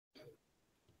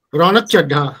Ronak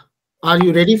Chadha, are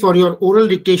you ready for your oral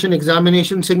dictation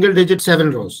examination, single digit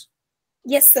 7 rows?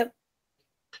 Yes, sir.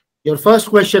 Your first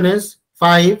question is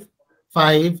 5,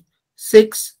 5,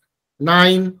 6,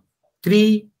 9,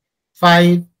 3,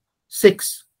 5,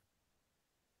 6.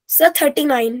 Sir,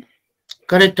 39.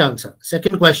 Correct answer.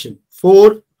 Second question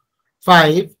 4,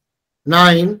 5,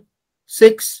 9,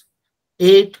 6,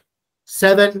 8,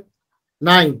 7,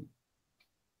 9.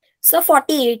 Sir,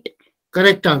 48.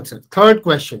 Correct answer. Third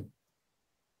question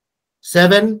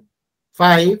 7,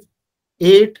 5,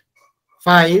 8,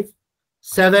 5,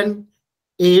 7,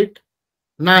 8,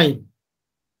 9.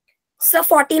 Sir,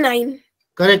 49.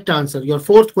 Correct answer. Your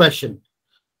fourth question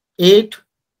 8,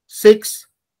 6,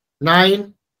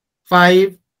 9,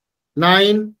 5,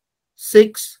 9,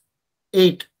 6,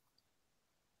 8.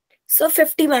 Sir,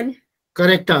 51.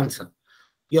 Correct answer.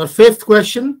 Your fifth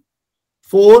question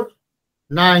 4,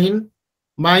 9,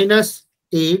 minus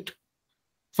 8,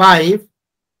 5,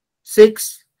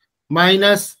 6,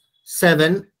 minus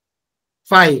 7,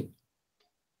 5.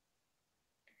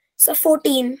 Sir,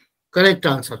 14. Correct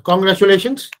answer.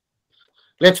 Congratulations.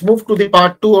 Let's move to the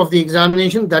part 2 of the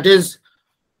examination, that is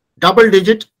double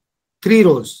digit 3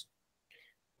 rows.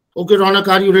 Okay, Ronak,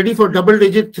 are you ready for double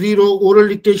digit 3 row oral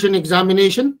dictation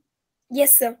examination?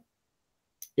 Yes, sir.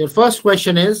 Your first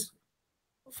question is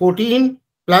 14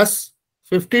 plus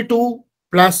 52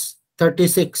 plus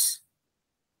 36.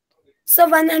 Sir,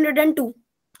 102.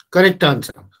 Correct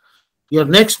answer. Your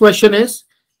next question is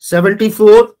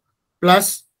 74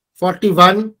 plus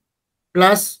 41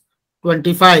 plus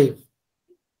 25.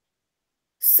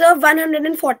 Sir,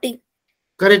 140.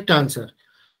 Correct answer.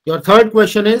 Your third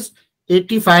question is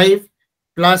 85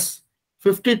 plus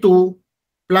 52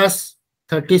 plus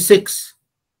 36.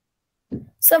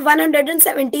 Sir,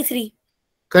 173.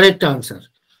 Correct answer.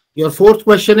 Your fourth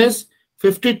question is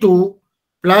 52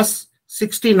 plus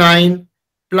 69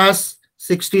 plus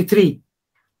 63.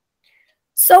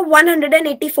 Sir,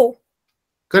 184.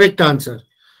 Correct answer.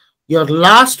 Your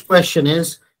last question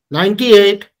is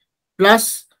 98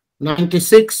 plus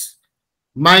 96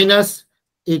 minus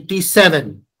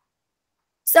 87.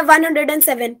 Sir,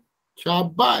 107.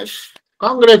 Shabash.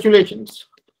 Congratulations.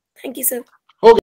 Thank you, sir.